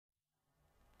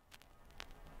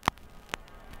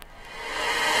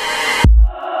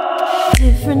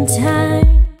Different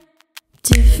time,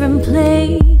 different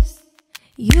place.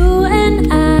 You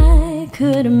and I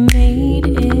could have made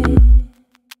it.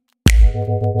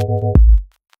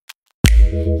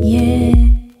 Yeah.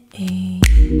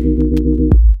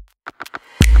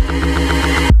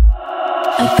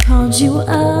 I called you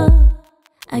up,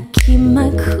 I keep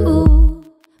my cool,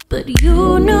 but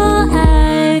you know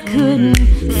I couldn't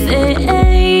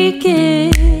fake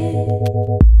it.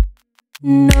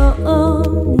 No, no,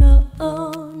 no, no.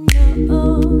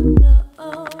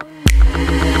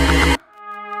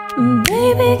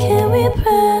 Baby, can we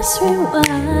press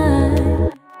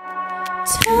rewind?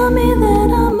 Tell me that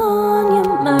I'm on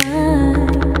your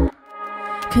mind,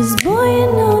 'cause boy, you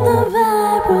know the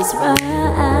vibe was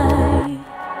right.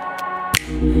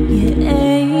 Yeah,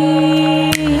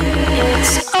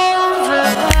 it's over.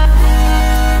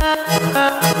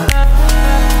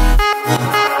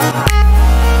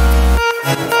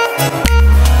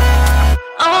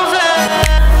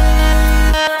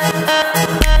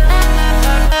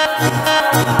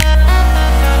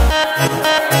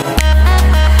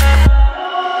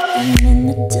 And in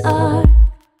the dark,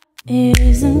 it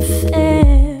isn't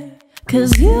fair,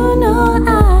 'cause you know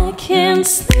I can't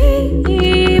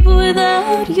sleep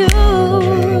without you.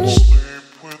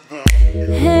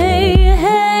 Hey,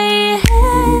 hey,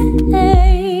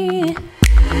 hey.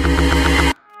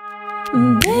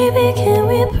 Baby, can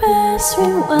we press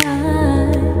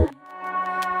rewind?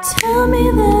 Tell me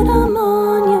that I'm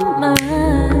on your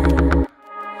mind,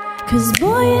 'cause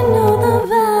boy, you know the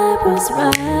vibe was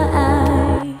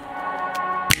right.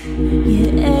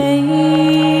 Yeah,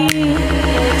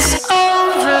 it's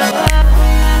over.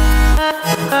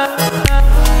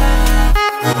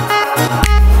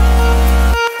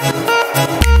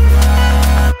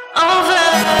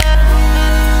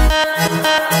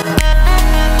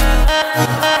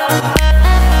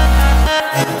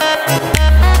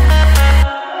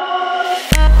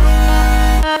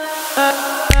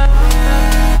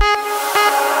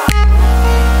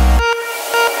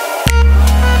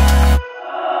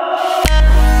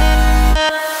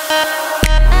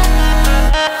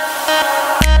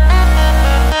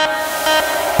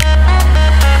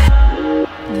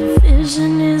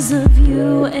 Vision is of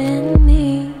you and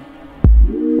me,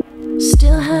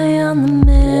 still high on the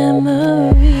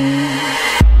memory.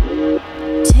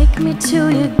 Take me to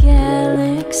your